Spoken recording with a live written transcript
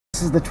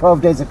this is the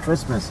 12 days of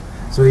Christmas.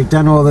 So we've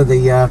done all of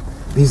the,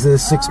 these are the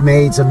 6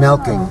 maids of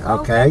milking,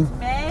 okay?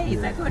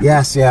 Maids. I thought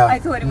Yes, yeah. I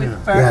thought it was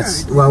birds.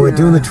 Yes, well, we're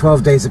doing the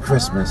 12 days of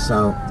Christmas,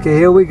 so. Okay,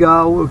 here we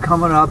go. We're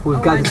coming up.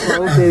 We've got the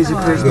 12 days of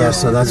Christmas. Yeah,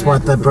 so that's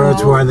what the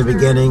birds were in the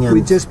beginning. And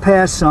we just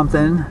passed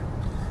something.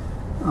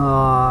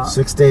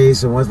 6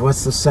 days, and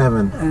what's the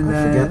 7? And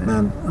I forget,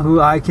 man.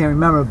 Who I can't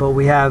remember, but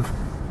we have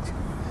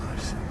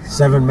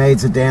 7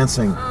 maids of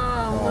dancing.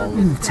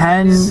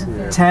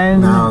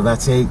 10. No,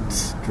 that's 8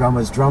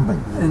 drummers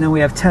drumming. And then we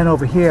have 10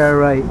 over here,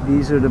 right?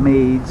 These are the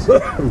maids.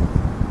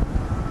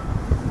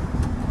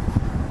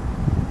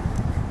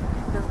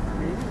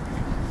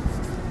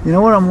 You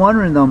know what I'm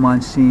wondering though,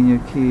 Monsignor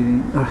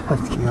Keating?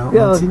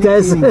 Monsignor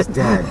Keating's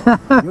dead.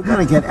 You're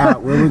gonna get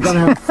out. We're gonna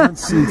have a front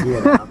seat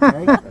here now,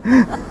 okay?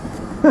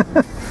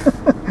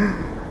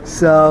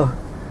 So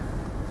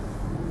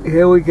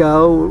here we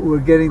go. We're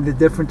getting the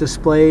different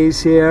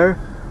displays here.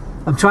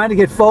 I'm trying to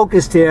get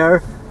focused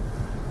here.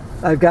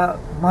 I've got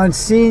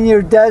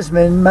Monsignor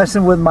Desmond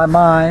messing with my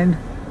mind.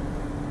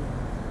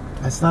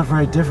 That's not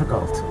very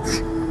difficult.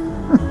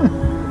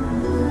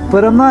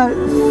 But I'm not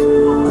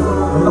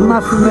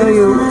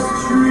familiar. We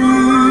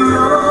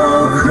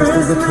just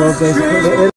did the 12 days of Christmas.